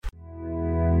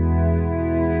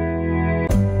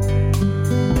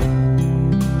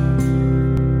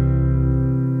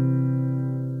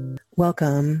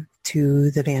Welcome to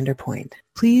the Vanderpoint.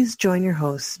 Please join your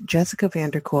hosts, Jessyca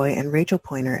Vandercoy and Rachel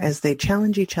Pointer, as they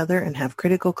challenge each other and have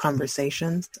critical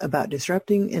conversations about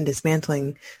disrupting and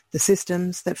dismantling the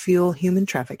systems that fuel human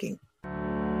trafficking.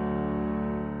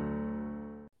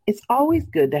 It's always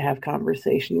good to have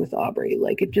conversation with Aubrey.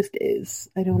 Like, it just is.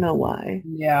 I don't know why.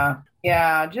 Yeah.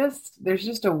 There's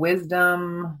just a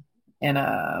wisdom and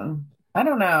I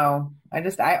don't know.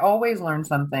 I always learn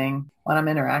something when I'm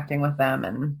interacting with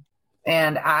them.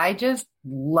 And I just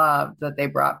loved that they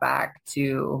brought back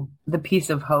to the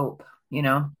piece of hope,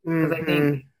 because I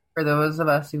think for those of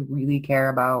us who really care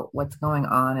about what's going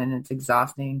on and it's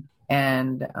exhausting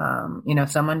and,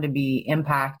 someone to be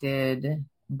impacted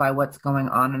by what's going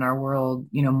on in our world,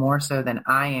 more so than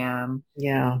I am.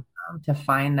 Yeah. To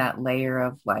find that layer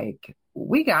of like,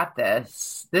 we got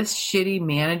this. This shitty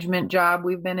management job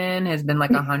we've been in has been like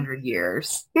 100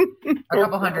 years, a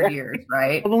couple hundred years,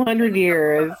 right? A couple hundred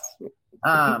years.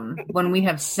 When we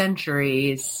have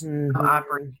centuries of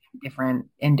operating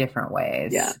in different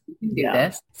ways. Yeah. We can do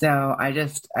this. So I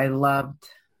loved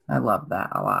that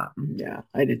a lot. Yeah,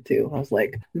 I did too. I was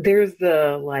like, there's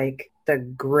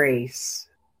the grace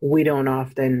we don't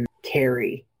often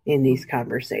carry in these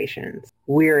conversations.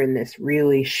 We're in this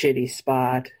really shitty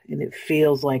spot and it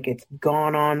feels like it's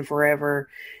gone on forever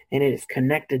and it is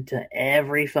connected to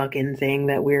every fucking thing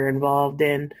that we're involved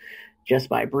in just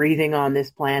by breathing on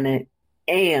this planet,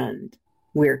 and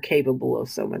we're capable of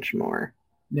so much more.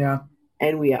 Yeah.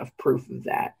 And we have proof of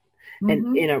that.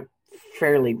 And in a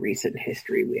fairly recent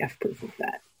history, we have proof of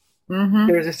that.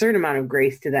 There's a certain amount of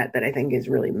grace to that I think is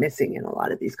really missing in a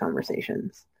lot of these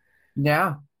conversations.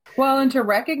 Yeah. Well, and to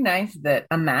recognize that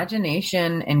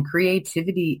imagination and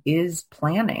creativity is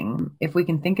planning. If we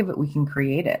can think of it, we can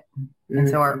create it. And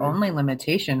so our only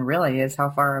limitation really is how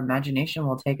far our imagination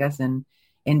will take us in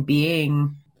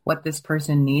being what this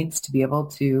person needs to be able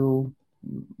to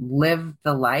live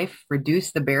the life,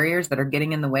 reduce the barriers that are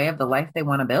getting in the way of the life they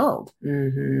want to build.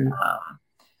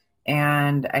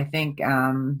 And I think,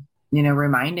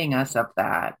 reminding us of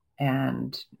that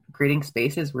and creating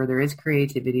spaces where there is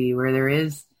creativity, where there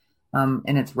is, and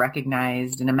it's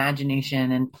recognized, and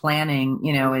imagination and planning,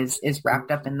 is wrapped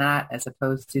up in that as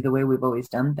opposed to the way we've always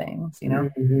done things,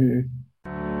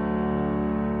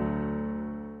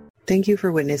 Thank you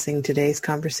for witnessing today's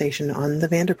conversation on The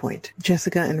Vanderpoint.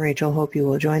 Jessyca and Rachel hope you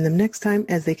will join them next time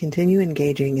as they continue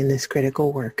engaging in this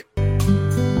critical work.